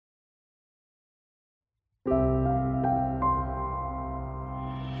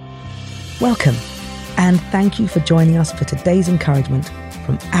Welcome, and thank you for joining us for today's encouragement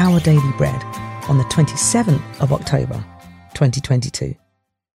from Our Daily Bread on the 27th of October, 2022.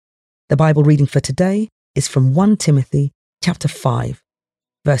 The Bible reading for today is from 1 Timothy chapter 5,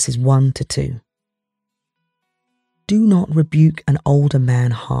 verses 1 to 2. Do not rebuke an older man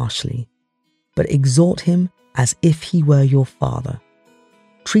harshly, but exhort him as if he were your father.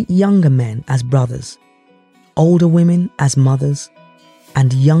 Treat younger men as brothers, older women as mothers,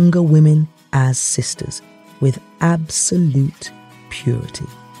 and younger women as sisters, with absolute purity.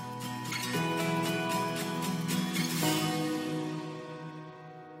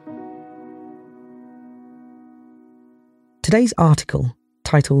 Today's article,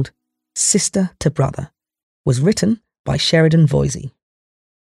 titled Sister to Brother, was written by Sheridan Voisey.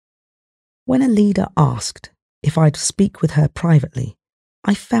 When a leader asked if I'd speak with her privately,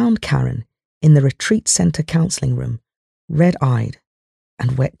 I found Karen in the retreat centre counselling room, red-eyed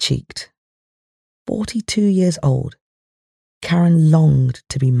and wet-cheeked. 42 years old, Karen longed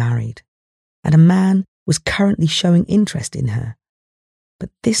to be married, and a man was currently showing interest in her. But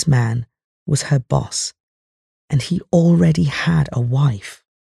this man was her boss, and he already had a wife.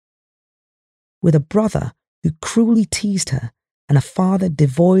 With a brother who cruelly teased her and a father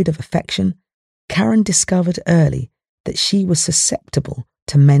devoid of affection, Karen discovered early that she was susceptible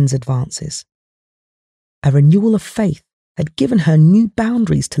to men's advances. A renewal of faith had given her new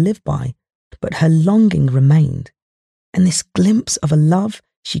boundaries to live by, but her longing remained, and this glimpse of a love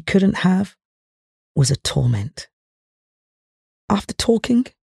she couldn't have was a torment. After talking,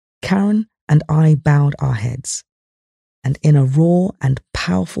 Karen and I bowed our heads, and in a raw and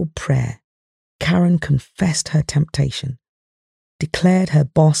powerful prayer, Karen confessed her temptation, declared her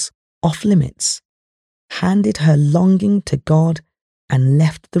boss off limits, handed her longing to God, and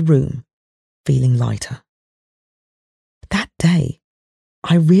left the room feeling lighter. That day,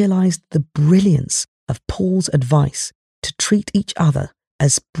 I realized the brilliance of Paul's advice to treat each other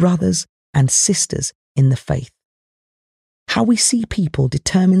as brothers and sisters in the faith. How we see people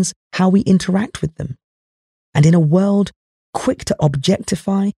determines how we interact with them. And in a world quick to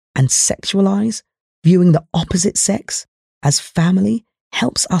objectify and sexualize, viewing the opposite sex as family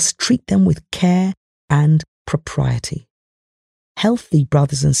helps us treat them with care and propriety. Healthy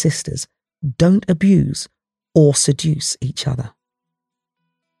brothers and sisters don't abuse or seduce each other.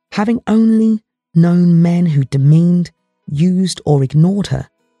 Having only known men who demeaned, used, or ignored her,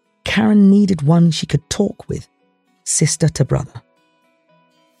 Karen needed one she could talk with, sister to brother.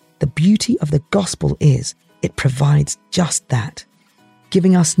 The beauty of the gospel is it provides just that,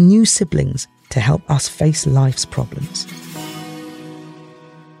 giving us new siblings to help us face life's problems.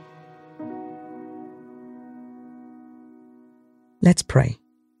 Let's pray.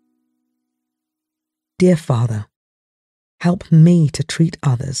 Dear Father, help me to treat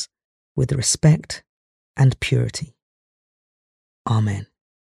others with respect and purity. Amen.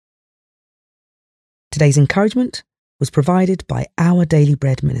 Today's encouragement was provided by Our Daily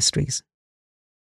Bread Ministries.